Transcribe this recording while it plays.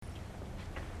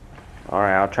All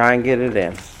right, I'll try and get it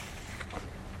in.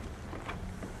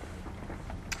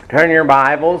 Turn your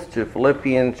Bibles to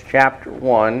Philippians chapter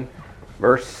 1,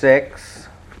 verse 6.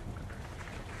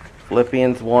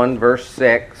 Philippians 1, verse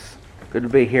 6. Good to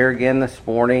be here again this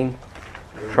morning.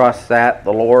 Trust that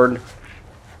the Lord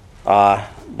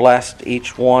blessed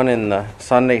each one in the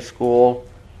Sunday school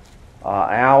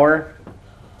hour.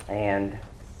 And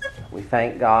we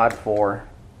thank God for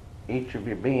each of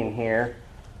you being here.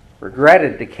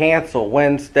 Regretted to cancel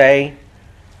Wednesday.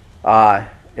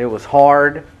 It was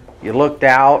hard. You looked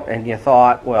out and you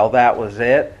thought, well, that was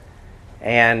it.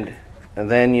 And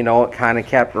then, it kind of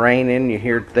kept raining. You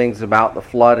hear things about the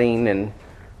flooding and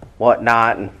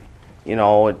whatnot. And, you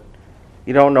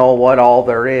don't know what all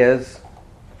there is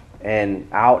and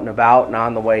out and about and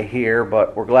on the way here.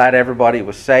 But we're glad everybody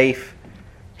was safe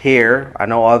here. I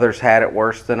know others had it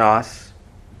worse than us.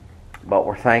 But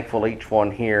we're thankful each one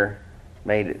here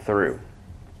made it through.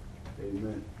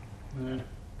 Amen. Amen.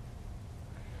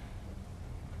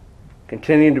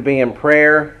 Continue to be in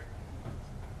prayer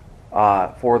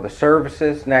for the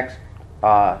services. Next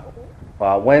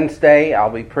Wednesday,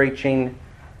 I'll be preaching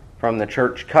from the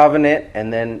Church Covenant,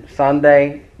 and then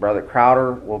Sunday, Brother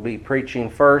Crowder will be preaching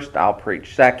first. I'll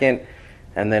preach second,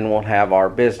 and then we'll have our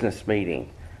business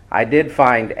meeting. I did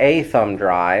find a thumb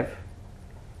drive,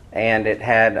 and it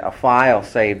had a file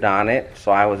saved on it, so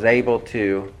I was able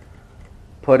to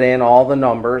put in all the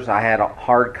numbers. I had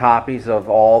hard copies of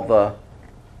all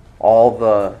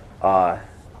the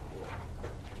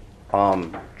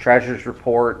treasurer's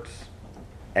reports,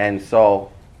 and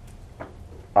so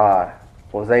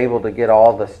was able to get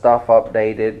all the stuff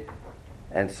updated,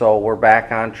 and so we're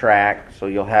back on track, so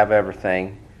you'll have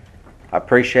everything. I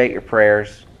appreciate your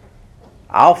prayers.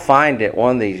 I'll find it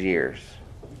one of these years.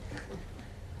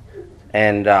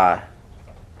 And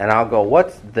I'll go,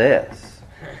 what's this?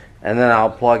 And then I'll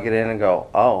plug it in and go,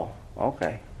 oh,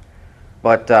 okay.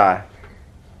 But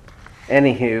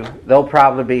anywho, they'll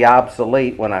probably be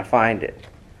obsolete when I find it.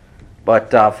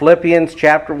 But Philippians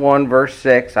chapter 1, verse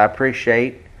 6, I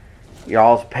appreciate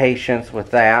y'all's patience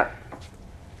with that.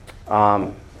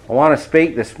 I want to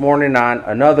speak this morning on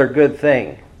another good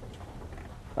thing.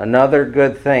 Another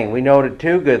good thing. We noted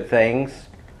two good things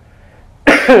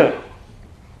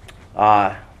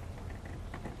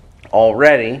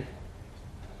already.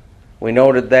 We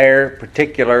noted there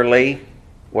particularly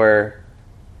where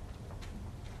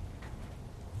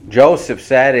Joseph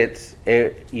said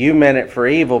you meant it for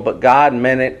evil, but God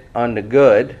meant it unto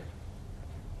good,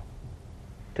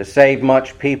 to save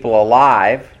much people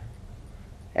alive,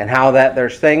 and how that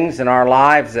there's things in our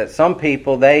lives that some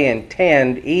people, they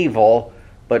intend evil,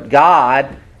 but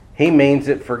God, He means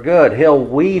it for good. He'll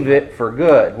weave it for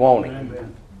good, won't He? Amen.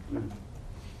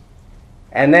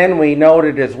 And then we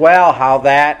noted as well how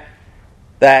that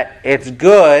it's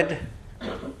good.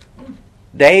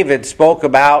 David spoke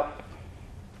about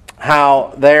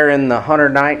how there in the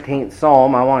 119th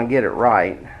Psalm, I want to get it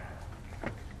right.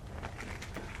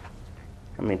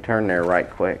 Let me turn there right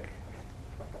quick.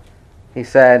 He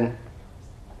said,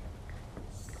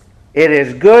 "It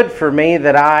is good for me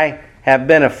that I have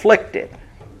been afflicted,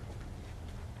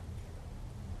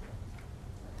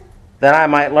 that I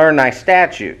might learn thy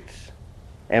statutes."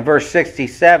 In verse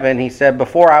 67, he said,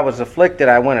 "Before I was afflicted,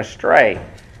 I went astray."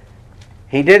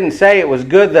 He didn't say it was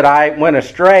good that I went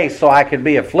astray so I could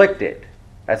be afflicted.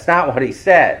 That's not what he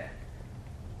said.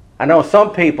 I know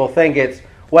some people think it's,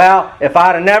 well, if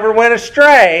I'd have never went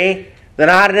astray, then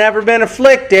I'd have never been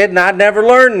afflicted and I'd never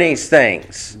learned these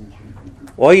things.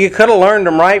 Well, you could have learned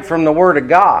them right from the Word of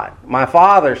God. My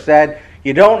father said,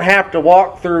 you don't have to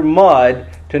walk through mud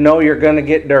to know you're going to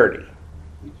get dirty.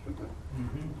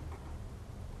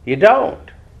 You don't.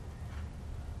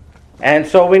 And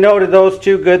so we noted those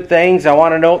two good things. I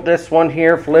want to note this one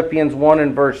here, Philippians 1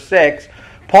 and verse 6.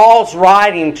 Paul's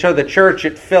writing to the church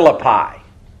at Philippi.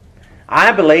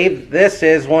 I believe this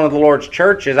is one of the Lord's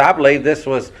churches. I believe this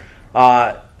was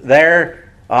one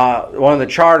of the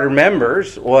charter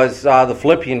members was the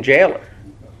Philippian jailer.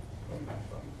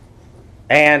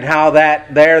 And how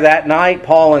that there that night,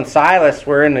 Paul and Silas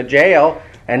were in the jail,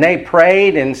 and they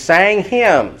prayed and sang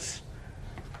hymns.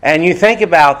 And you think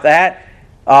about that,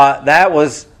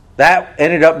 that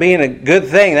ended up being a good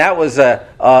thing. That was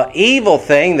a evil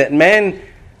thing that men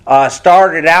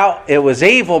started out. It was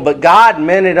evil, but God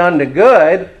meant it unto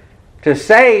good to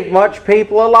save much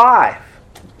people alive.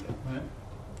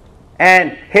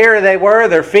 And here they were,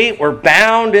 their feet were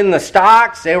bound in the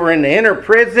stocks. They were in the inner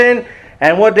prison.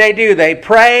 And what did they do? They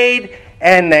prayed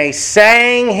and they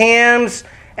sang hymns.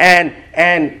 And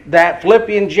that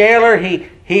Philippian jailer,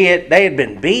 they had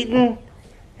been beaten.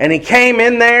 And he came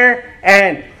in there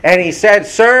and he said,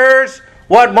 Sirs,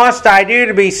 what must I do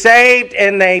to be saved?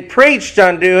 And they preached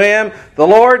unto him. The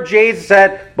Lord Jesus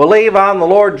said, Believe on the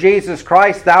Lord Jesus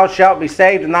Christ, thou shalt be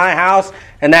saved in thy house.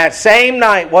 And that same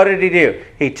night, what did he do?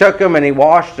 He took them and he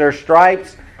washed their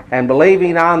stripes. And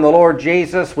believing on the Lord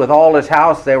Jesus with all his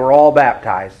house, they were all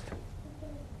baptized.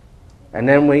 And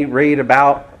then we read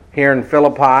about here in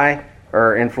Philippi,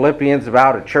 or in Philippians,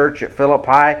 about a church at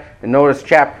Philippi. And notice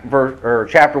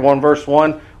chapter 1, verse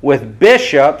 1, with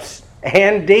bishops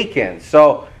and deacons.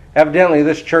 So evidently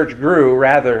this church grew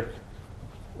rather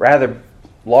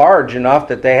large enough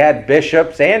that they had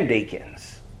bishops and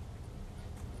deacons.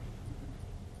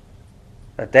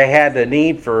 That they had the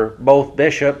need for both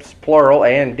bishops, plural,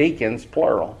 and deacons,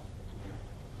 plural.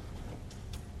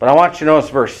 But I want you to notice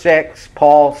verse 6.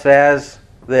 Paul says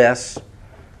this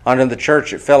unto the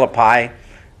church at Philippi,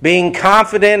 being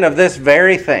confident of this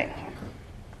very thing.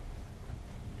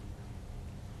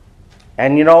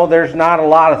 And you know, there's not a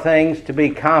lot of things to be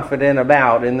confident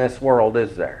about in this world,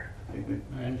 is there?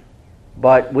 Amen.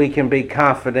 But we can be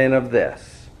confident of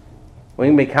this. We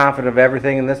can be confident of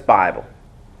everything in this Bible.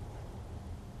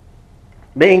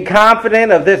 Being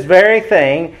confident of this very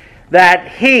thing,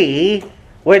 that he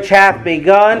which hath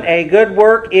begun a good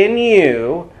work in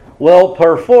you will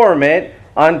perform it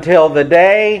until the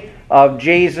day of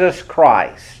Jesus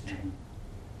Christ.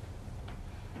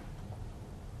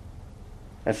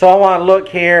 And so I want to look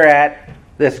here at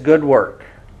this good work.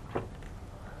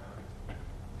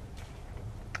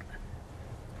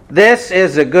 This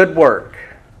is a good work.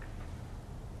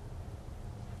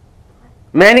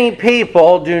 Many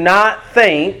people do not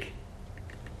think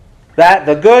that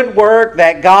the good work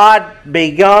that God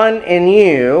begun in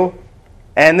you,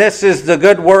 and this is the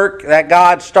good work that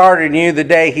God started in you the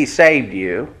day He saved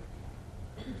you,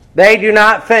 they do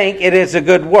not think it is a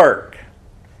good work.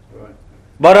 Right.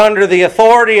 But under the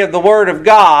authority of the Word of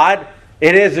God,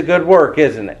 it is a good work,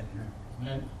 isn't it?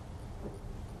 Amen.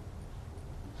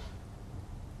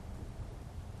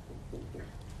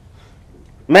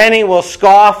 Many will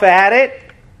scoff at it,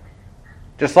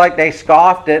 just like they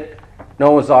scoffed at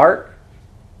Noah's Ark.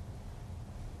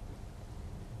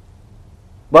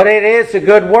 But it is a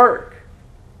good work.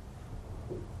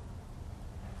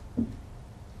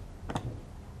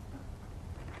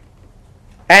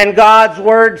 And God's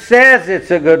Word says it's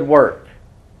a good work.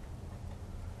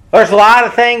 There's a lot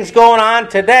of things going on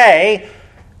today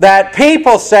that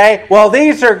people say, well,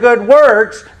 these are good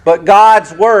works, but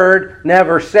God's Word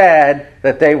never said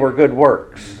that they were good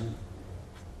works.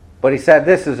 But He said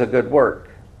this is a good work.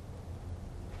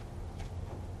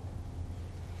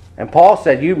 And Paul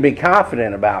said you can be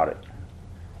confident about it.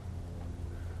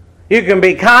 You can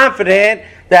be confident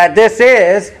that this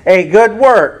is a good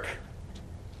work.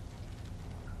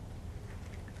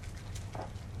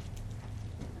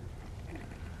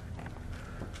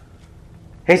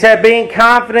 He said being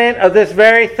confident of this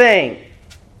very thing.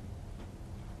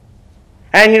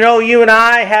 And you know, you and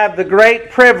I have the great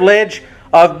privilege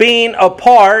of being a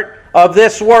part of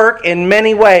this work in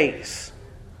many ways.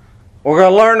 We're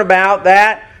going to learn about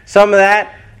that. Some of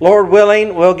that, Lord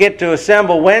willing, we'll get to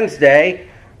assemble Wednesday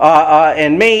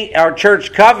and meet our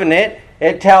church covenant.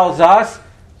 It tells us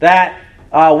that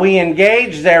we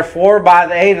engage, therefore, by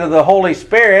the aid of the Holy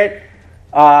Spirit,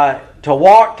 to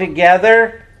walk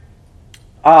together.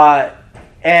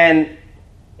 And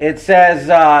it says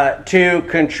to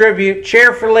contribute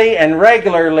cheerfully and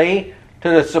regularly to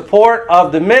the support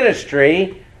of the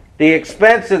ministry, the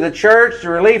expense of the church, the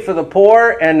relief of the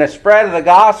poor, and the spread of the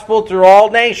gospel through all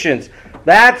nations.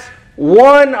 That's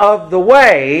one of the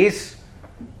ways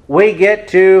we get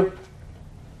to,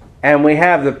 and we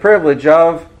have the privilege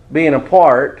of being a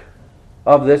part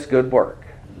of this good work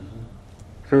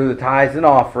through the tithes and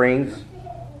offerings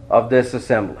of this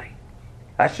assembly.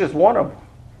 That's just one of them.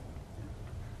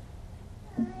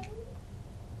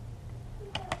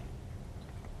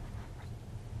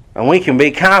 And we can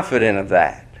be confident of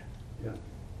that. Yeah.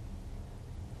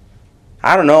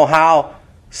 I don't know how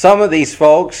some of these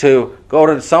folks who go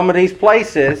to some of these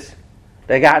places,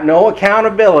 they got no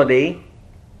accountability,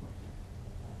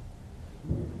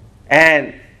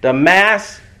 and the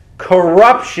mass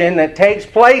corruption that takes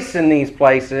place in these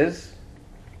places,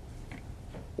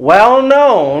 well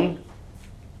known,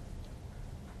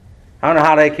 I don't know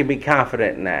how they can be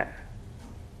confident in that.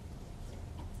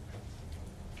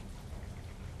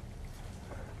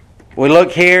 We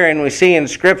look here and we see in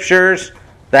Scriptures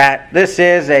that this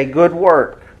is a good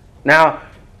work. Now,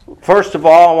 first of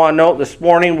all, I want to note this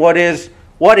morning, what is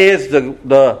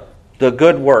the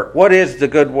good work? What is the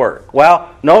good work?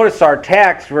 Well, notice our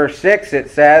text, verse 6,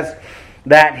 it says,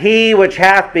 that he which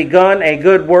hath begun a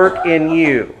good work in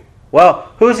you.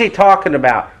 Well, who's he talking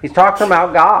about? He's talking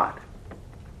about God.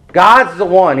 God's the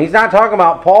one. He's not talking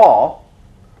about Paul.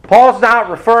 Paul's not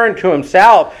referring to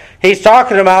himself. He's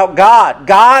talking about God.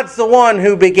 God's the one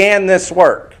who began this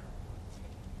work.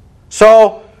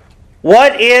 So,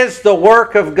 what is the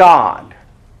work of God?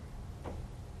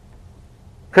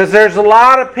 Because there's a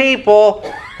lot of people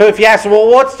who, if you ask them, well,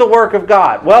 what's the work of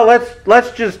God? Well,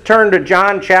 let's just turn to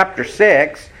John chapter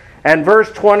 6 and verse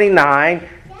 29,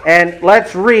 and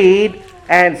let's read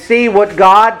and see what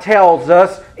God tells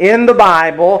us in the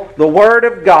Bible, the Word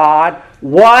of God,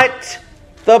 what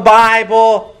the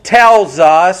Bible tells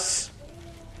us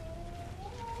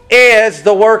is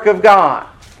the work of God.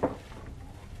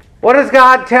 What does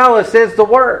God tell us is the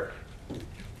work?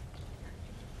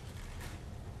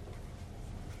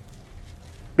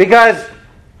 Because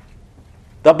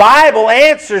the Bible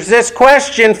answers this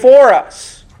question for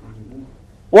us.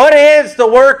 What is the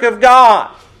work of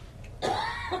God?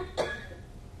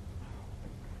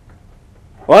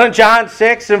 Well, in John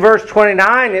 6 and verse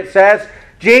 29 it says,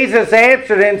 Jesus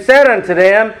answered and said unto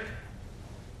them,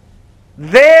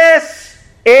 this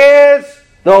is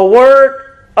the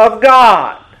work of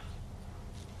God.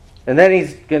 And then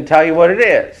he's going to tell you what it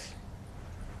is.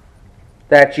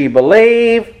 That ye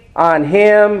believe on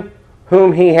him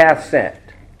whom he hath sent.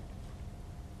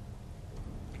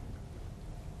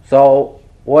 So,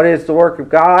 what is the work of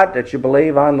God? That you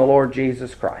believe on the Lord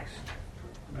Jesus Christ.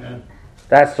 Amen.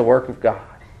 That's the work of God.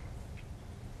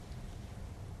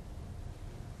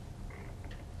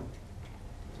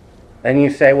 And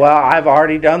you say, well, I've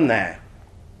already done that.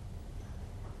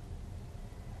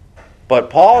 But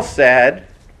Paul said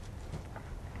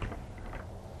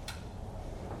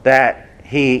that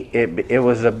it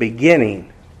was a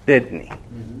beginning, didn't he?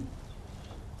 Mm-hmm.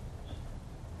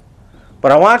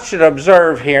 But I want you to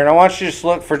observe here, and I want you to just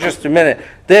look for just a minute.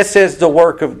 This is the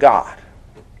work of God.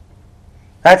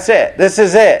 That's it. This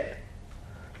is it.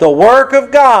 The work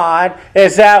of God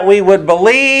is that we would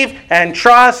believe and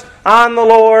trust on the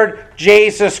Lord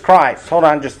Jesus Christ. Hold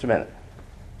on just a minute.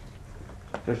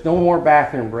 There's no more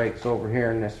bathroom breaks over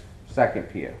here in this second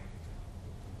pew.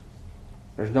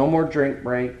 There's no more drink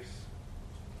breaks.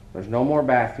 There's no more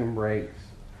bathroom breaks.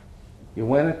 You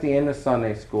went at the end of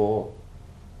Sunday school.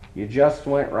 You just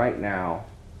went right now.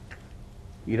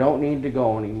 You don't need to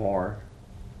go anymore.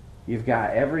 You've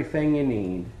got everything you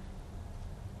need.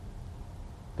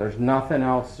 There's nothing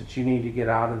else that you need to get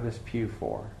out of this pew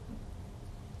for.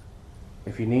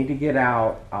 If you need to get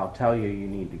out, I'll tell you you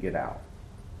need to get out.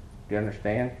 Do you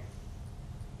understand?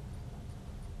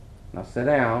 Now sit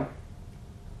down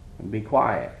and be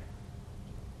quiet.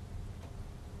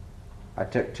 I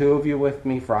took 2 of you with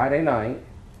me Friday night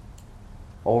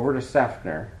over to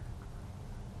Sefner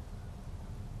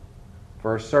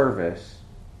for a service,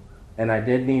 and I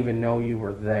didn't even know you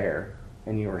were there,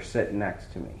 and you were sitting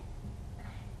next to me.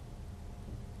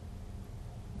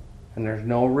 And there's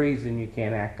no reason you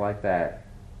can't act like that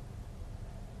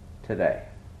today.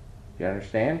 Do you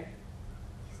understand?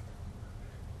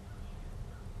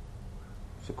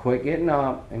 So quit getting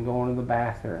up and going to the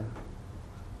bathroom.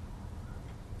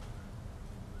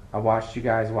 I watched you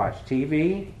guys watch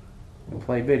TV and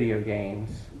play video games.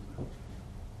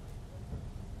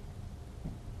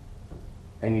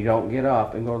 And you don't get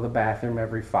up and go to the bathroom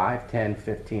every 5, 10,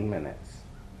 15 minutes.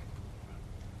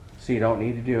 So you don't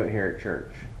need to do it here at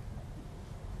church.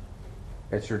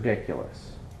 It's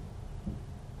ridiculous.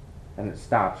 And it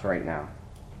stops right now.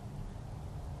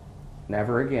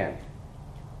 Never again.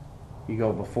 You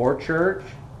go before church,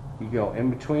 you go in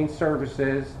between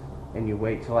services, and you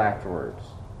wait till afterwards.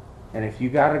 And if you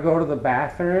got to go to the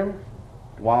bathroom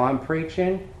while I'm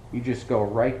preaching, you just go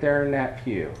right there in that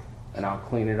pew, and I'll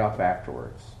clean it up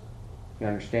afterwards. You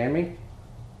understand me?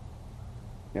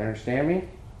 You understand me?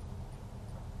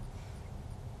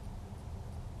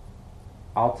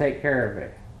 I'll take care of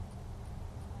it.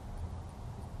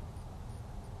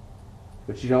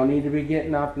 But you don't need to be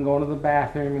getting up and going to the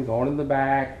bathroom and going to the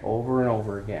back over and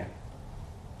over again.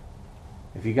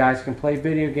 If you guys can play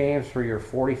video games for your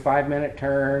 45-minute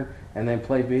turn and then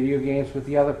play video games with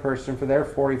the other person for their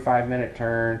 45-minute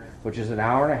turn, which is an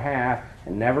hour and a half,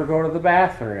 and never go to the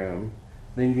bathroom,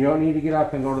 then you don't need to get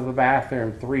up and go to the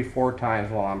bathroom 3-4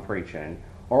 times while I'm preaching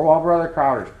or while Brother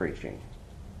Crowder's preaching.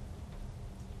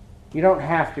 You don't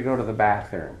have to go to the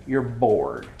bathroom. You're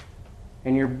bored.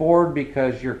 And you're bored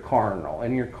because you're carnal.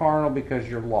 And you're carnal because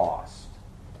you're lost.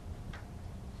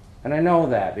 And I know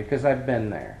that because I've been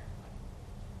there.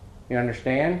 You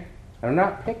understand? And I'm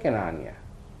not picking on you.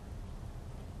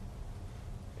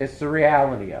 It's the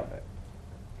reality of it.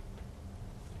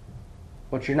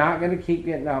 But you're not going to keep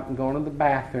getting up and going to the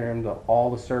bathroom to all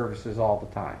the services all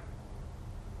the time.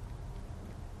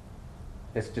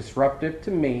 It's disruptive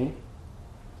to me.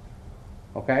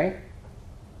 Okay?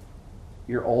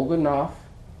 You're old enough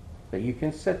that you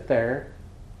can sit there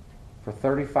for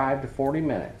 35 to 40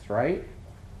 minutes, right?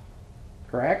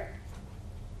 Correct?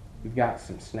 You've got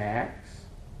some snacks.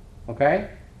 Okay?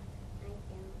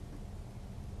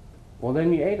 Well,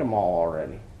 then you ate them all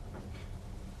already.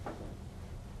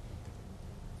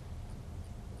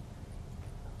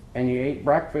 And you ate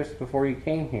breakfast before you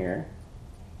came here.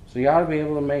 So you ought to be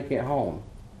able to make it home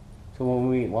to when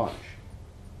we eat lunch.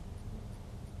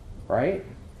 Right?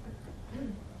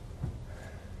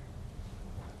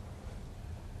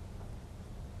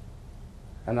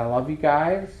 And I love you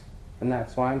guys, and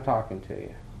that's why I'm talking to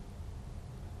you.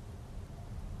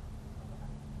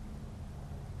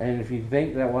 And if you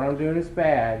think that what I'm doing is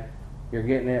bad, you're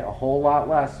getting it a whole lot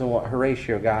less than what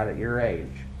Horatio got at your age.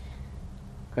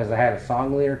 Because I had a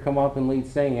song leader come up and lead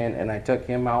singing, and I took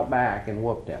him out back and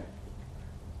whooped him.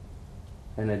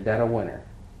 In the dead of winter.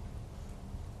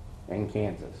 In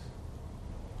Kansas.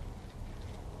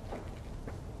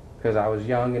 Because I was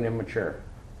young and immature.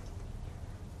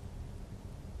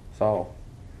 So,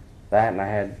 that and I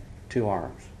had 2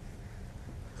 arms.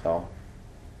 So,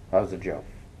 that was a joke.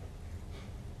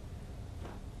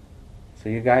 So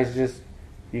you guys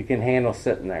you can handle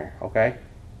sitting there, okay?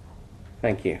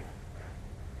 Thank you.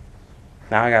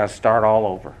 Now I got to start all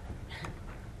over.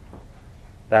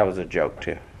 That was a joke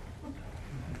too.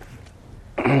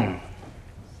 I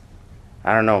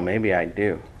don't know, maybe I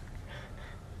do.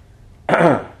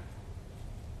 All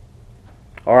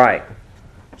right.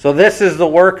 So this is the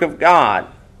work of God.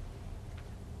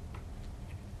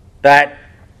 That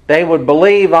they would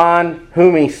believe on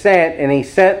whom He sent, and He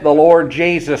sent the Lord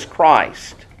Jesus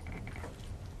Christ.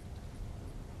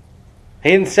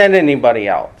 He didn't send anybody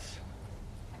else.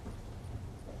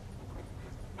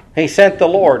 He sent the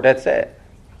Lord, that's it.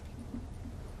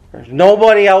 There's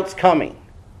nobody else coming.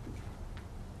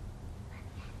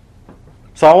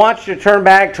 So I want you to turn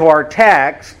back to our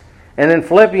text, and in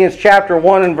Philippians chapter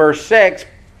 1 and verse 6,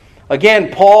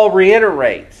 again, Paul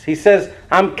reiterates. He says,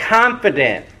 I'm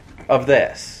confident of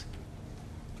this.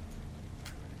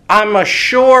 I'm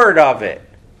assured of it.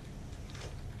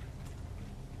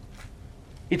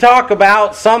 You talk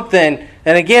about something,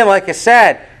 and again, like I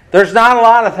said, there's not a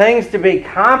lot of things to be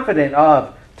confident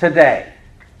of today,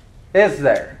 is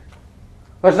there?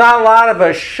 There's not a lot of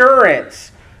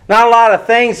assurance, not a lot of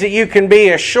things that you can be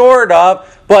assured of,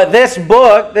 but this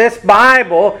book, this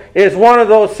Bible, is one of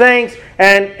those things,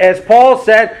 and as Paul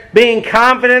said, being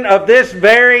confident of this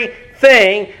very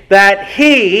thing, that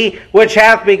He, which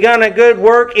hath begun a good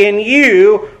work in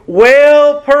you,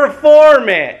 will perform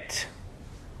it.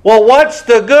 Well, what's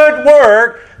the good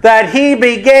work that He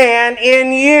began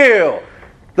in you?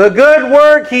 The good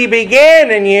work He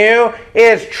began in you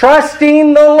is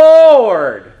trusting the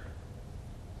Lord,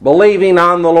 believing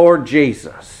on the Lord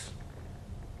Jesus.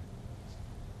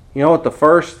 You know what the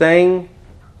first thing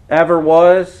ever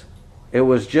was? It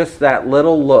was just that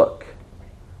little look.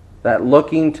 That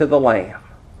looking to the Lamb.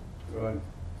 Good.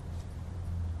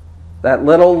 That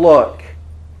little look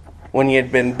when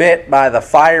you'd been bit by the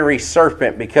fiery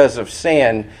serpent because of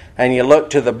sin, and you look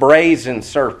to the brazen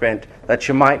serpent that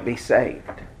you might be saved.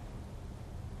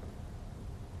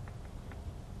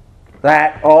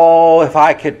 That, oh, if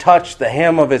I could touch the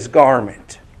hem of His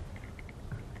garment,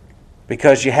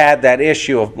 because you had that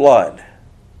issue of blood.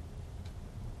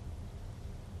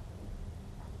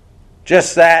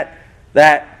 Just that,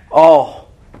 oh,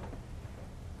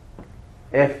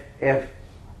 if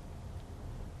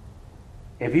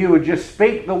you would just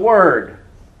speak the word,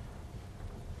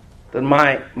 then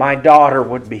my daughter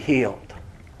would be healed.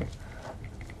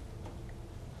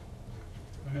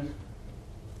 Amen.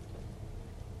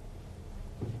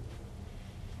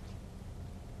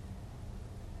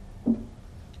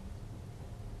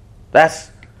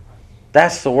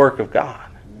 That's the work of God.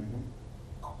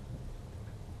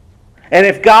 And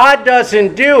if God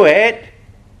doesn't do it,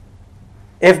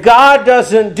 if God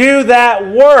doesn't do that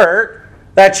work,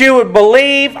 that you would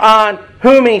believe on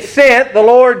whom He sent, the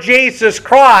Lord Jesus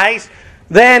Christ,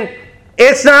 then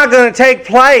it's not going to take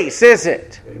place, is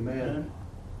it? Amen.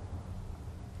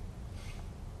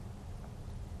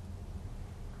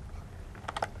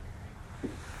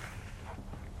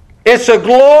 It's a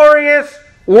glorious,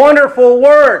 wonderful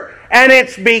work. And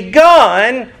it's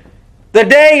begun the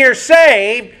day you're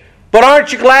saved, but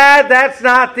aren't you glad that's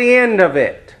not the end of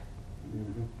it?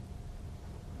 Mm-hmm.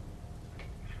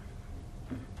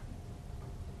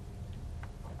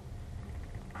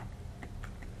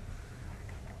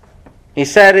 He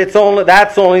said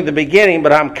that's only the beginning,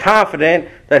 but I'm confident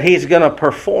that He's going to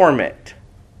perform it.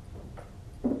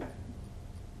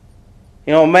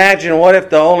 Imagine what if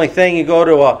the only thing, you go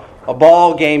to a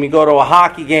ball game, you go to a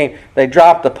hockey game, they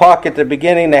drop the puck at the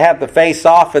beginning, they have the face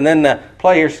off, and then the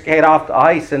players skate off the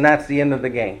ice, and that's the end of the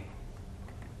game.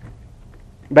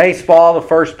 Baseball, the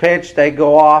first pitch, they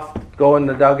go off, go in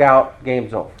the dugout,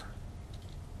 game's over.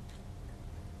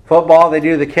 Football, they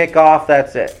do the kickoff,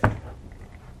 that's it.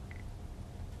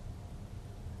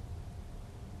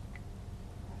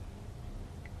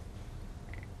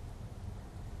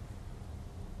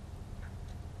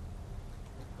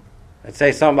 I'd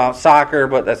say something about soccer,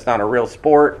 but that's not a real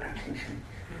sport.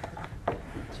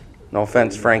 No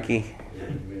offense, Frankie.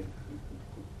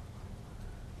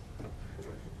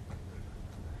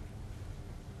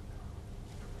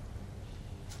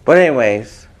 But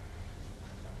anyways,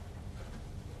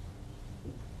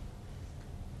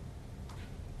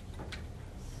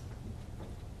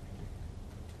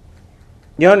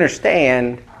 you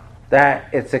understand that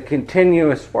it's a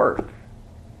continuous work.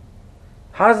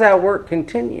 How does that work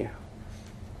continue?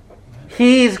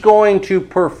 He's going to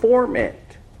perform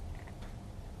it.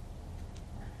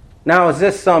 Now, is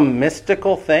this some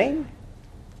mystical thing?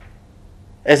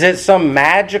 Is it some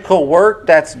magical work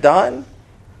that's done?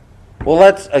 Well,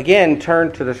 let's again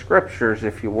turn to the Scriptures,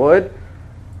 if you would.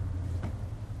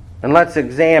 And let's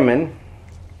examine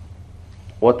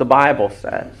what the Bible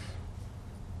says.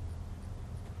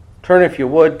 Turn, if you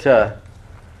would, to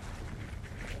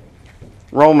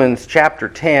Romans chapter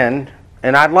 10.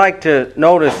 And I'd like to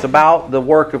notice about the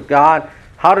work of God.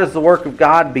 How does the work of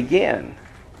God begin?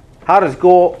 How does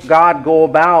God go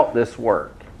about this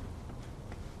work?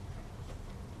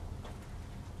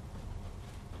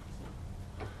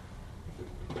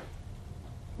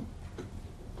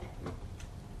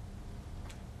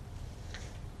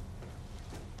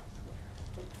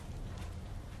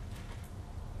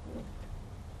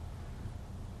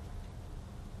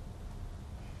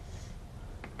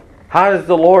 How does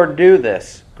the Lord do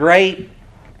this great,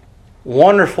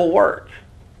 wonderful work?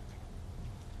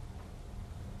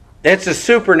 It's a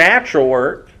supernatural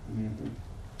work.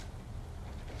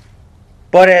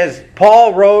 But as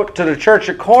Paul wrote to the church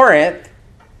of Corinth,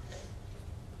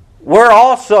 we're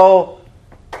also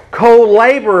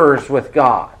co-laborers with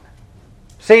God.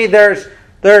 See, there's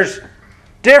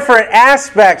different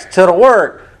aspects to the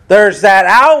work. There's that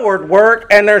outward work,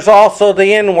 and there's also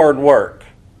the inward work.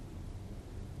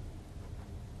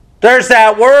 There's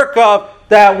that work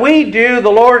that we do, the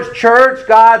Lord's church,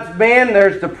 God's men.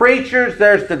 There's the preachers.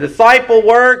 There's the disciple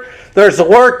work. There's the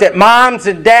work that moms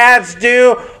and dads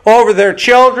do over their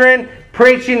children,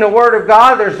 preaching the Word of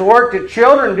God. There's the work that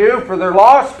children do for their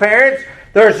lost parents.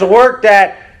 There's the work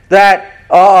that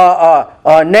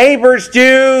neighbors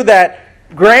do, that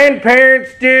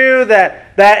grandparents do,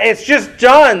 that it's just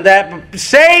done, that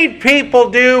saved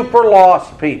people do for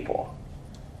lost people.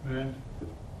 Amen.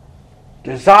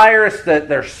 Desirous that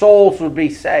their souls would be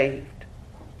saved.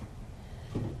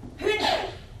 And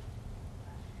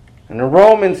in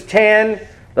Romans 10,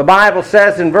 the Bible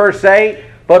says in verse 8,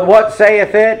 "But what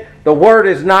saith it? The word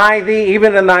is nigh thee,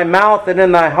 even in thy mouth and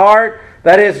in thy heart.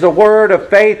 That is the word of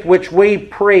faith which we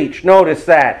preach." Notice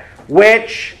that.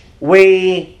 Which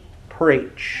we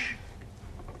preach.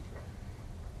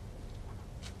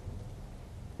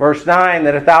 Verse 9,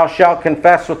 "That if thou shalt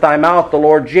confess with thy mouth the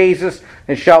Lord Jesus,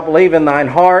 and shalt believe in thine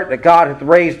heart that God hath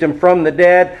raised him from the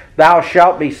dead, thou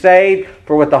shalt be saved.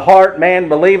 For with the heart man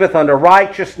believeth unto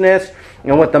righteousness,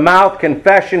 and with the mouth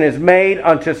confession is made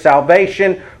unto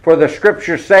salvation. For the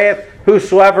Scripture saith,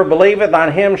 Whosoever believeth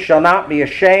on him shall not be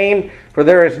ashamed. For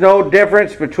there is no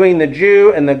difference between the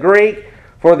Jew and the Greek.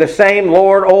 For the same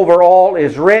Lord over all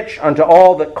is rich unto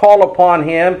all that call upon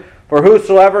him. For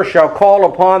whosoever shall call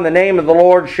upon the name of the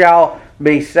Lord shall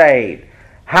be saved.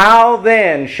 How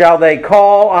then shall they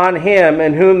call on him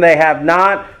in whom they have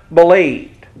not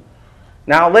believed?"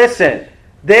 Now listen,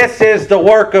 this is the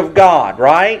work of God,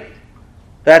 right?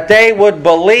 That they would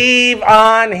believe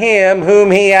on him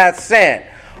whom he hath sent.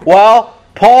 Well,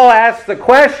 Paul asks the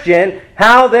question,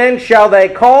 how then shall they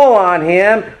call on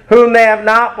him whom they have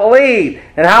not believed?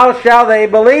 And how shall they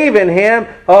believe in him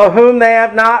of whom they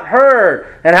have not heard?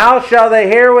 And how shall they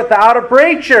hear without a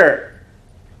preacher?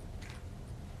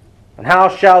 And how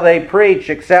shall they preach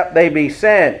except they be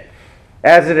sent?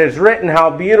 As it is written,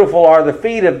 how beautiful are the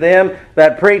feet of them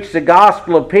that preach the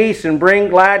gospel of peace and bring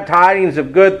glad tidings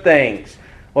of good things.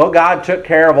 Well, God took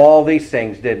care of all these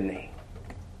things, didn't he?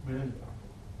 Amen.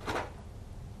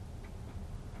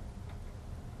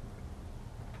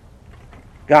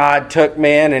 God took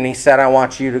men and He said, I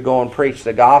want you to go and preach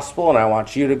the gospel, and I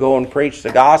want you to go and preach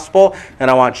the gospel, and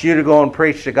I want you to go and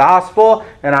preach the gospel,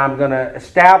 and I'm going to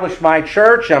establish my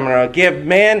church. I'm going to give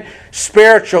men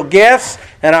spiritual gifts,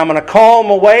 and I'm going to call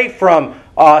them away from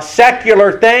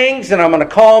secular things, and I'm going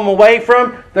to call them away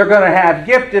from, they're going to have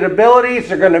gifted abilities,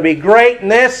 they're going to be great in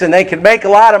this, and they can make a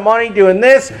lot of money doing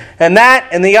this and that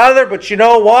and the other, but you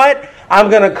know what? I'm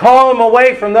going to call them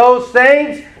away from those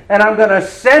things, and I'm going to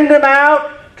send them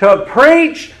out to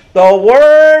preach the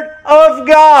Word of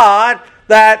God,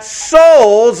 that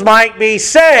souls might be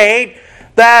saved,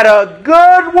 that a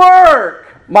good work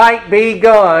might be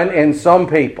done in some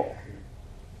people.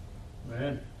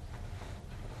 Amen.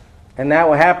 And that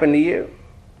will happen to you.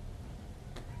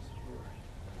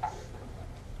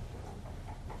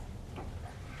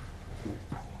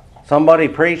 Somebody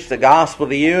preached the gospel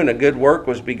to you, and a good work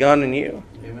was begun in you.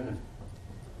 Amen.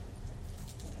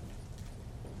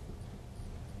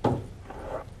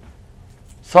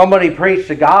 Somebody preached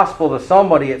the gospel to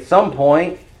somebody at some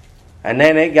point, and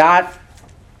then it got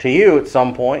to you at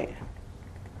some point.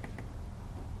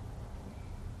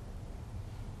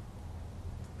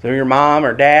 Through your mom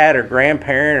or dad or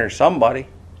grandparent or somebody.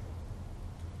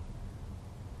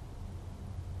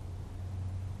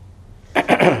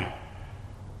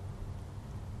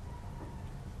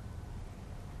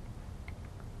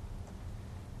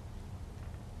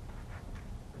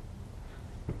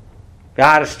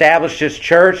 God established His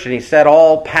church, and He said,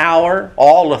 all power,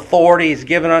 all authority is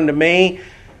given unto me.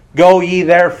 Go ye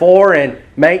therefore and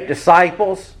make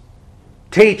disciples.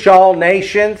 Teach all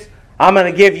nations. I'm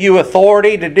going to give you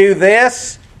authority to do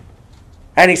this.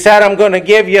 And He said, I'm going to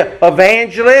give you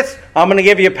evangelists. I'm going to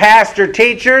give you pastor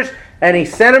teachers. And He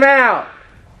sent them out.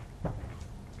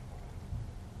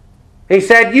 He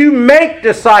said, you make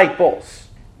disciples.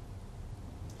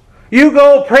 You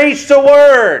go preach the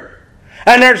Word.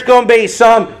 And there's going to be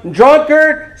some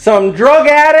drunkard, some drug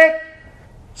addict,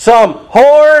 some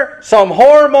whore, some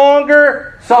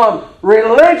whoremonger, some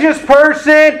religious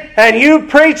person, and you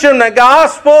preach them the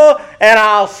gospel, and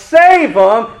I'll save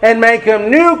them and make them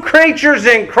new creatures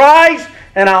in Christ,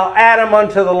 and I'll add them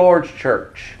unto the Lord's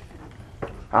church.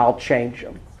 I'll change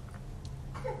them.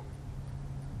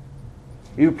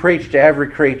 You preach to every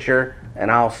creature,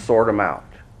 and I'll sort them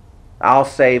out. I'll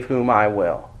save whom I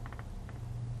will.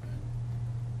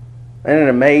 Isn't it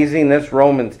amazing? This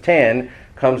Romans 10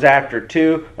 comes after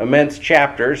two immense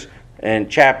chapters, in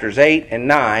chapters 8 and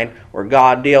 9, where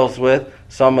God deals with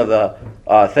some of the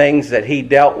things that He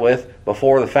dealt with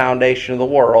before the foundation of the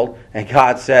world. And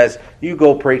God says, you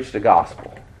go preach the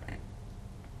gospel.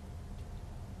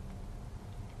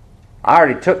 I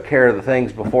already took care of the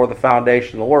things before the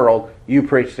foundation of the world. You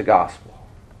preach the gospel.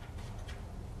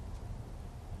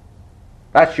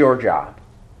 That's your job.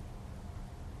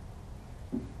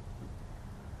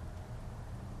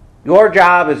 Your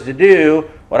job is to do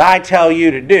what I tell you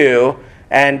to do,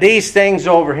 and these things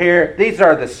over here, these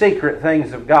are the secret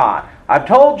things of God. I've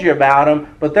told you about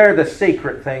them, but they're the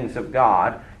secret things of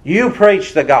God. You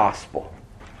preach the gospel.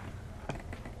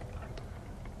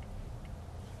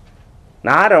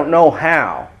 Now, I don't know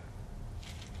how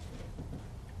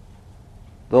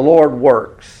the Lord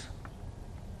works.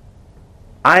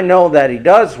 I know that He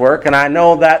does work, and I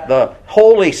know that the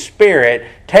Holy Spirit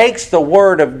takes the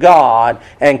Word of God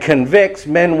and convicts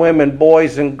men, women,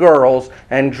 boys, and girls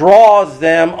and draws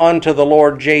them unto the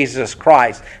Lord Jesus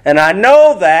Christ. And I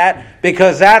know that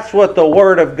because that's what the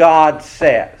Word of God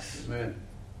says. Amen.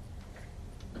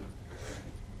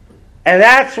 And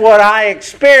that's what I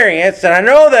experienced, and I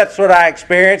know that's what I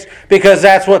experienced because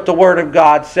that's what the Word of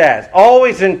God says.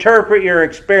 Always interpret your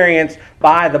experience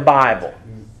by the Bible.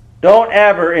 Don't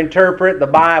ever interpret the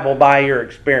Bible by your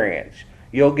experience.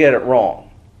 You'll get it wrong.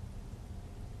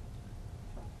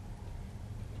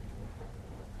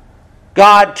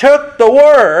 God took the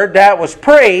word that was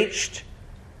preached,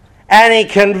 and He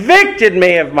convicted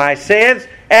me of my sins,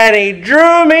 and He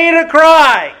drew me to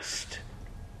Christ.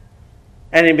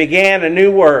 And He began a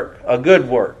new work, a good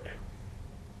work.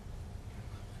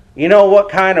 You know what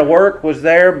kind of work was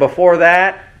there before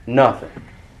that? Nothing.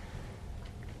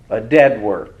 A dead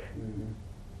work.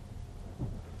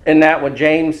 Isn't that what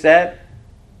James said?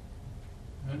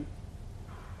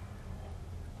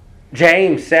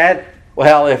 James said,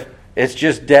 well, if it's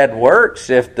just dead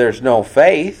works, if there's no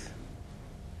faith.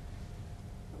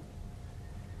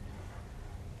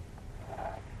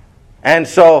 And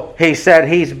so he said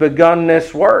He's begun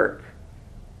this work,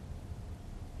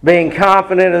 being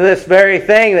confident of this very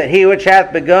thing, that He which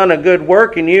hath begun a good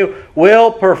work in you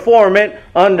will perform it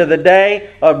unto the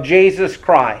day of Jesus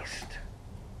Christ.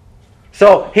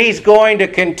 So He's going to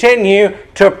continue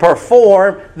to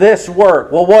perform this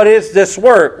work. Well, what is this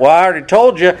work? Well, I already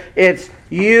told you, it's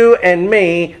you and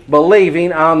me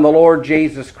believing on the Lord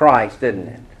Jesus Christ, isn't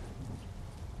it?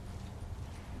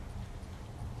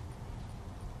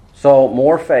 So,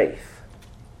 more faith.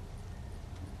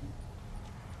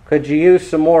 Could you use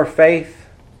some more faith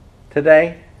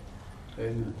today?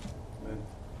 Amen.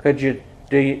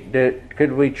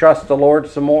 Could we trust the Lord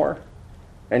some more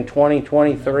in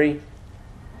 2023?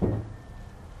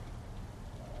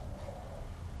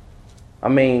 I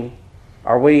mean,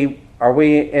 are we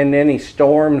in any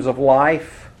storms of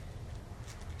life?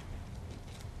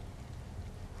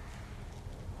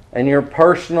 And your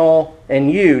personal,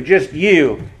 and you, just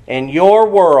you, in your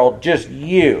world, just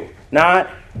you. Not,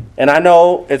 and I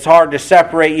know it's hard to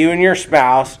separate you and your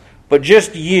spouse, but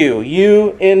just you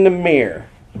in the mirror.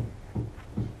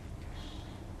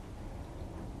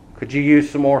 Could you use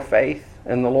some more faith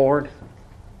in the Lord?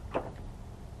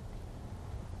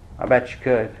 I bet you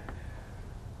could.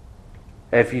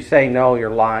 If you say no, you're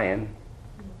lying.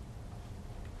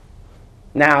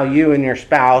 Now you and your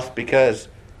spouse, because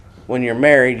when you're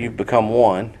married, you've become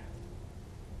one.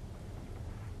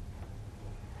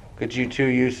 Could you two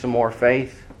use some more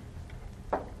faith?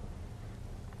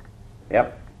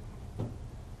 Yep.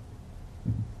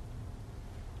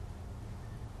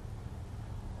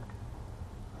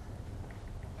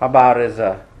 How about as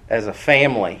a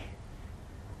family?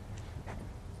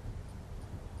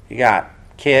 You got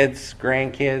kids,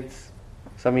 grandkids.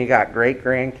 Some of you got great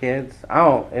grandkids.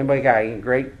 Anybody got any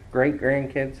great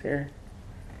grandkids here?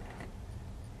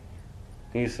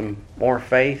 Use some more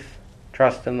faith,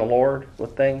 trust in the Lord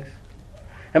with things.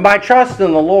 And by trust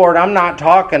in the Lord, I'm not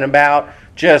talking about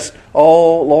just,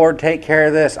 oh, Lord, take care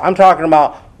of this. I'm talking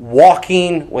about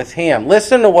walking with Him.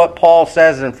 Listen to what Paul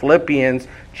says in Philippians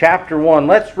chapter 1.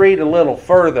 Let's read a little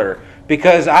further,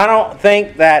 because I don't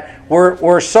think that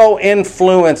we're so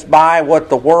influenced by what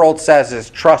the world says is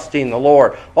trusting the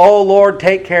Lord. Oh, Lord,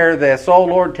 take care of this. Oh,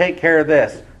 Lord, take care of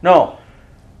this. No.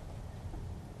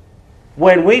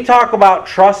 When we talk about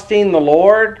trusting the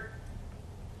Lord,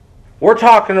 we're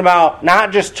talking about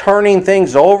not just turning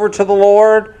things over to the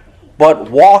Lord, but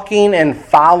walking and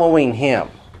following Him.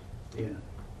 Yeah.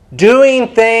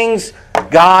 Doing things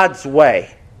God's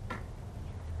way.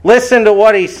 Listen to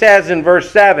what he says in verse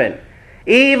 7.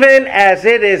 Even as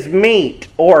it is meet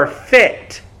or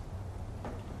fit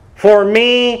for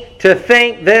me to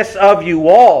think this of you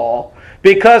all,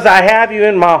 because I have you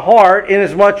in my heart,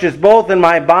 inasmuch as both in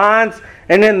my bonds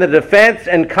and in the defense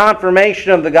and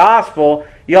confirmation of the gospel,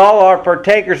 y'all are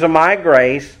partakers of my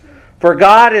grace. For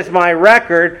God is my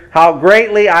record, how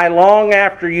greatly I long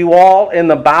after you all in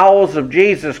the bowels of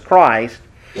Jesus Christ.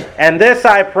 And this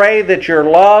I pray, that your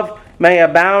love may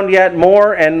abound yet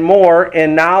more and more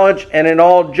in knowledge and in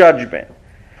all judgment,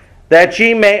 that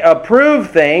ye may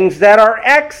approve things that are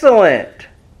excellent,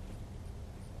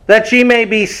 that ye may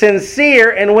be sincere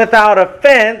and without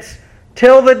offense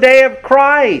till the day of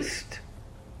Christ.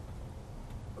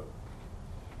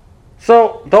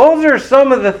 So those are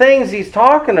some of the things he's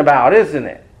talking about, isn't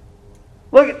it?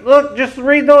 Look, just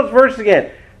read those verses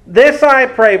again. This I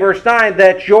pray, verse 9,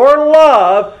 that your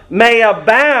love may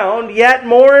abound yet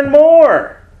more and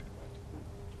more.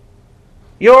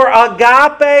 Your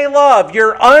agape love,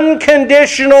 your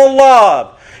unconditional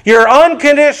love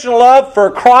for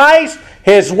Christ,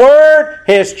 His Word,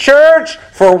 His church,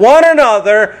 for one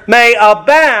another, may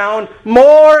abound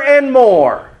more and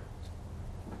more.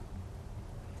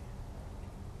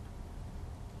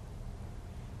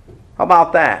 How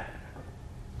about that?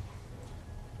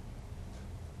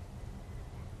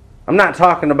 I'm not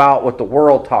talking about what the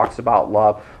world talks about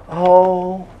love.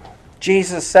 Oh,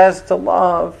 Jesus says to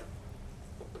love.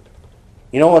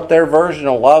 You know what their version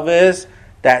of love is?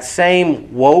 That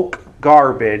same woke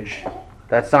garbage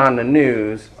that's on the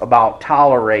news about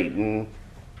tolerating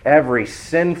every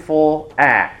sinful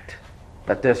act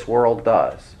that this world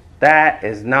does. That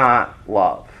is not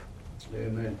love.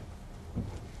 Amen.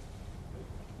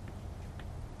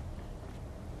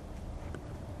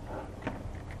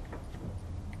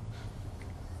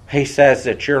 He says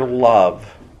that your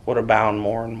love would abound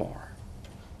more and more.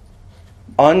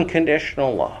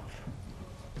 Unconditional love.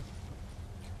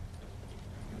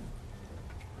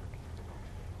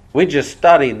 We just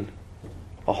studied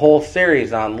a whole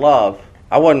series on love.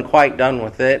 I wasn't quite done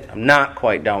with it. I'm not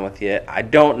quite done with it. I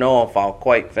don't know if I'll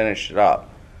quite finish it up.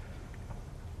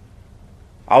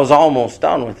 I was almost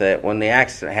done with it when the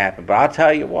accident happened. But I'll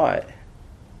tell you what.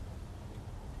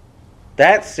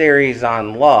 That series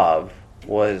on love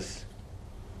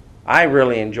I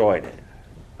really enjoyed it.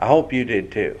 I hope you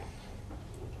did too.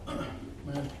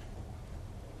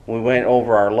 We went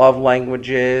over our love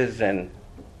languages and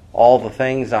all the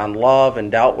things on love and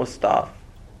dealt with stuff.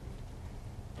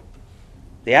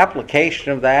 The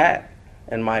application of that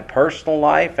in my personal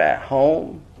life at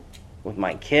home with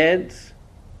my kids,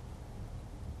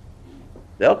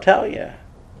 they'll tell you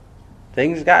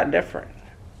things got different.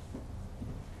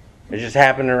 It just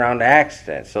happened around the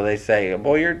accident. So they say,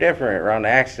 boy, you're different around the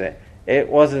accident. It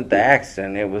wasn't the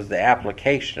accident, it was the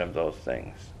application of those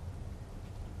things.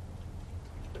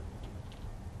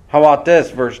 How about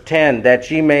this, verse 10?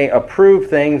 That ye may approve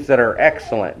things that are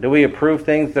excellent. Do we approve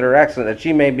things that are excellent? That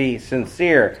ye may be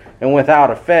sincere and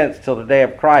without offense till the day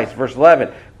of Christ. Verse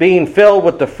 11. Being filled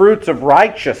with the fruits of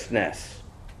righteousness,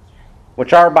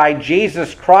 which are by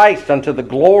Jesus Christ unto the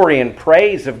glory and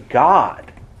praise of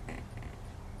God.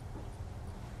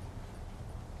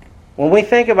 When we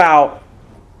think about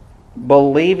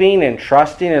believing and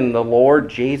trusting in the Lord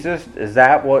Jesus, is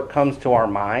that what comes to our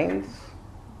minds?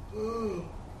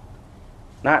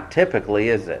 Not typically,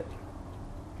 is it?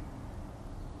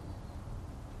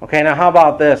 Okay, now how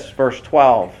about this, verse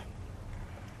 12?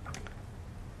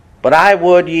 But I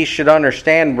would ye should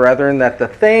understand, brethren, that the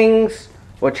things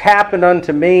which happened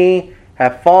unto me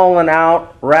have fallen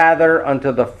out rather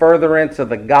unto the furtherance of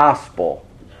the gospel,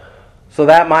 so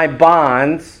that my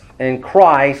bonds in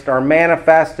Christ are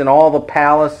manifest in all the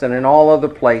palace and in all other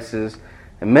places.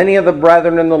 And many of the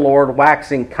brethren in the Lord,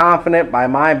 waxing confident by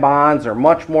my bonds, are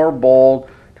much more bold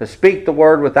to speak the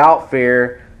word without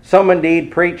fear. Some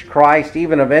indeed preach Christ,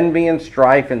 even of envy and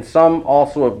strife, and some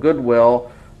also of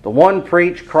goodwill. The one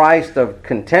preach Christ of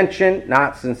contention,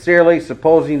 not sincerely,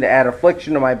 supposing to add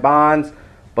affliction to my bonds,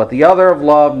 but the other of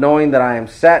love, knowing that I am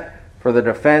set for the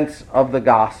defense of the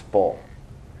gospel.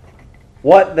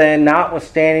 What then,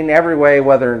 notwithstanding every way,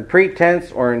 whether in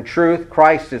pretense or in truth,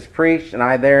 Christ is preached, and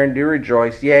I therein do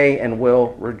rejoice, yea, and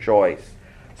will rejoice.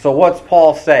 So what's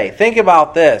Paul say? Think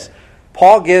about this.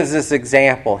 Paul gives this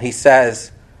example. He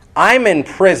says, I'm in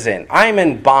prison. I'm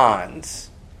in bonds.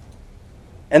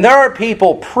 And there are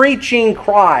people preaching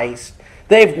Christ.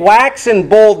 They've waxed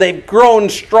bold. They've grown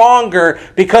stronger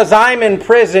because I'm in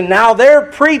prison. Now they're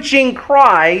preaching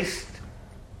Christ.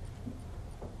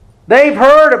 They've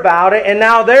heard about it, and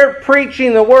now they're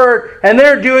preaching the word, and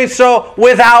they're doing so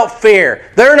without fear.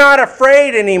 They're not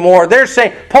afraid anymore. They're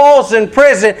saying, Paul's in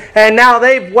prison, and now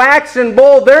they've waxed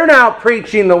bold. They're now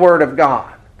preaching the word of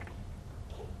God.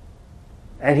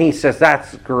 And he says,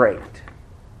 that's great.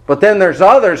 But then there's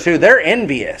others who they're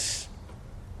envious.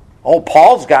 Oh,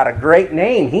 Paul's got a great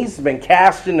name. He's been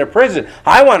cast into prison.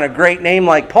 I want a great name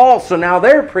like Paul, so now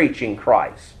they're preaching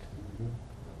Christ.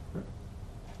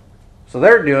 So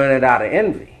they're doing it out of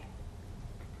envy.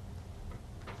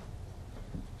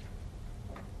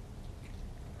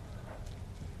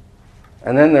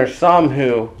 And then there's some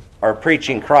who are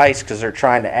preaching Christ because they're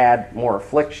trying to add more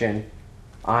affliction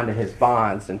onto his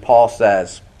bonds. And Paul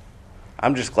says,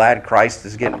 I'm just glad Christ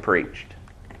is getting preached.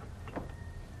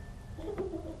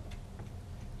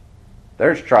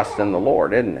 There's trust in the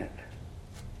Lord, isn't it?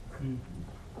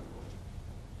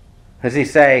 Does he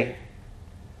say,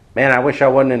 man, I wish I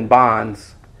wasn't in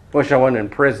bonds. Wish I wasn't in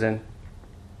prison.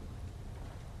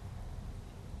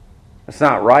 It's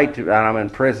not right that I'm in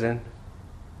prison.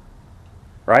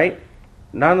 Right?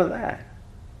 None of that.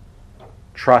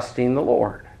 Trusting the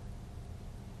Lord.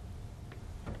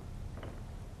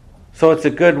 So it's a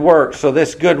good work. So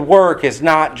this good work is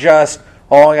not just,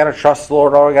 oh, I got to trust the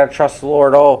Lord. Oh, I got to trust the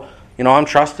Lord. Oh, I'm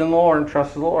trusting the Lord and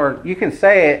trusting the Lord. You can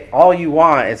say it all you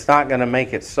want. It's not going to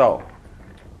make it so.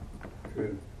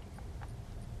 True.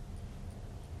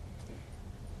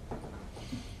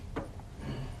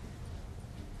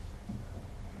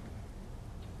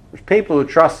 There's people who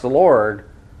trust the Lord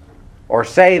or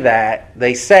say that.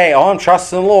 They say, oh, I'm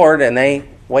trusting the Lord, and they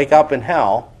wake up in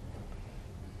hell.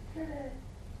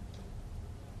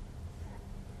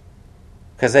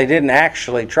 Because they didn't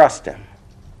actually trust Him.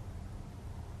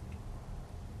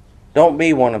 Don't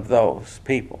be one of those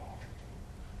people.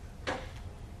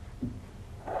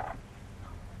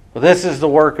 Well, this is the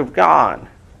work of God.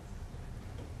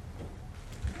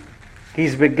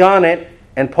 He's begun it,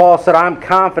 and Paul said, I'm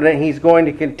confident He's going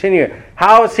to continue it.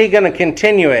 How is He going to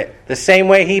continue it? The same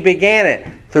way He began it,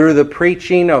 through the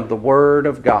preaching of the Word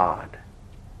of God.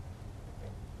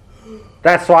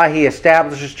 That's why He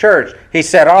establishes church. He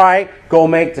said, all right, go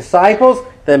make disciples,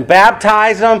 then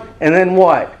baptize them, and then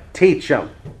what? Teach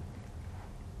them.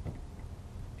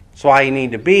 That's why you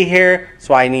need to be here. That's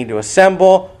why you need to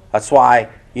assemble. That's why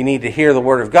you need to hear the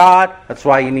Word of God. That's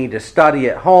why you need to study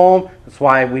at home. That's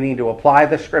why we need to apply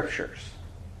the Scriptures.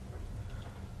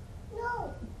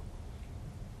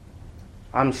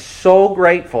 I'm so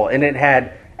grateful. And it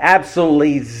had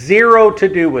absolutely zero to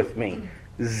do with me.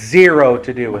 Zero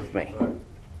to do with me.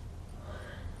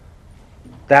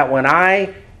 That when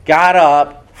I got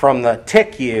up from the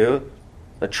TICU,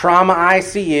 the trauma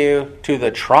ICU, to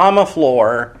the trauma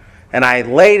floor, and I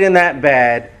laid in that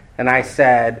bed, and I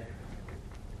said,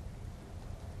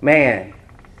 man,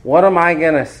 what am I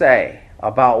going to say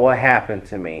about what happened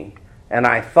to me? And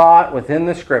I thought within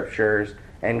the scriptures,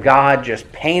 and God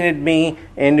just painted me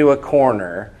into a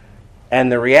corner.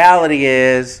 And the reality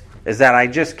is that I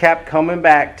just kept coming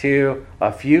back to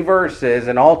a few verses,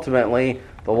 and ultimately,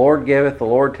 the Lord giveth, the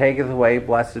Lord taketh away,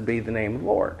 blessed be the name of the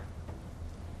Lord.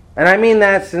 And I mean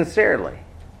that sincerely.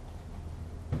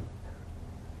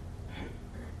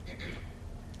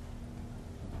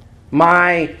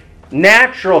 My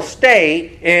natural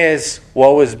state is,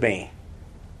 woe is me.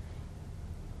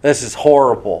 This is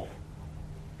horrible.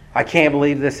 I can't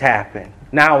believe this happened.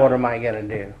 Now what am I going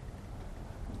to do?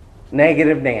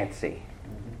 Negative Nancy.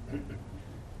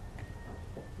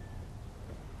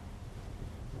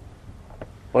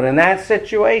 But in that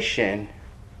situation,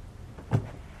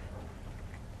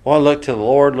 well, look to the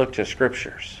Lord, look to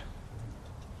Scriptures.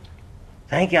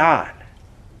 Thank God.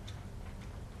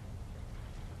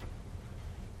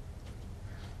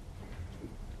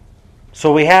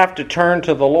 So we have to turn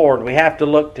to the Lord. We have to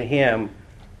look to Him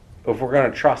if we're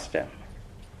going to trust Him.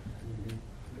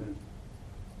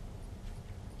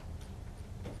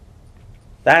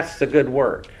 That's the good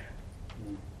work.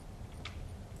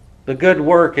 The good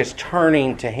work is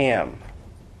turning to Him.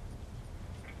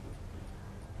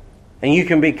 And you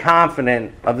can be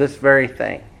confident of this very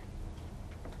thing.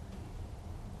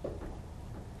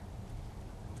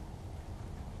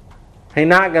 He's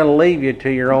not going to leave you to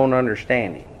your own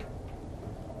understanding.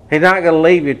 He's not going to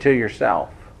leave you to yourself.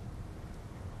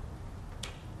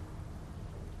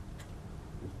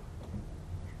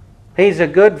 He's a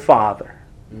good Father.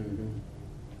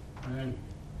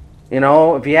 You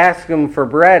know, if you ask Him for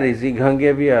bread, is He going to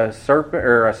give you a serpent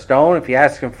or a stone? If you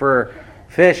ask Him for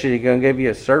fish, is He going to give you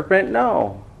a serpent?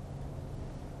 No.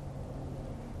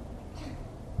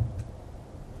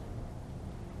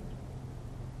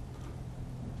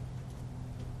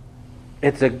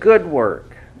 It's a good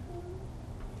work.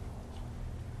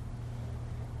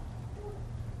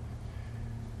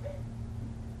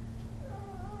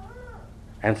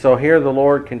 And so here the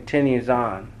Lord continues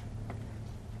on.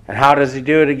 And how does He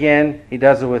do it again? He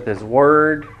does it with His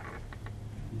Word.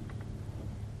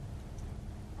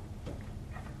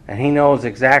 And He knows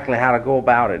exactly how to go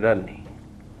about it, doesn't He?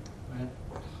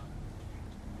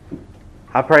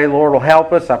 I pray the Lord will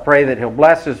help us. I pray that He'll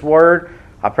bless His Word.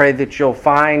 I pray that you'll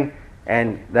find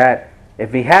and that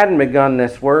if He hadn't begun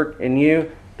this work in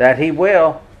you, that He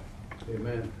will.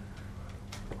 Amen.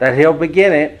 That He'll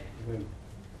begin it. Amen.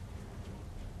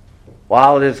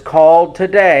 While it is called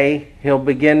today, He'll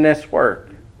begin this work.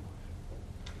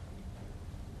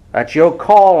 That you'll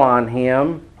call on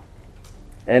Him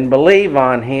and believe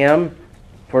on Him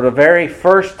for the very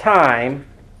first time,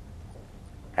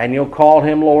 and you'll call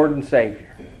Him Lord and Savior.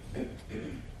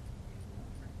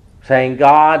 Saying,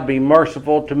 God, be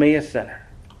merciful to me, a sinner.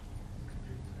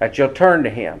 That you'll turn to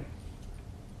Him.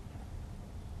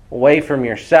 Away from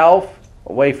yourself,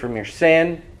 away from your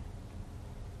sin.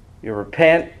 You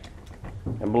repent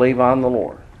and believe on the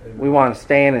Lord. We want to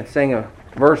stand and sing a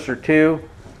verse or two.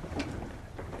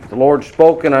 The Lord's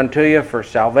spoken unto you for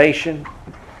salvation.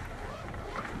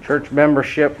 Church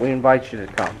membership, we invite you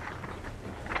to come.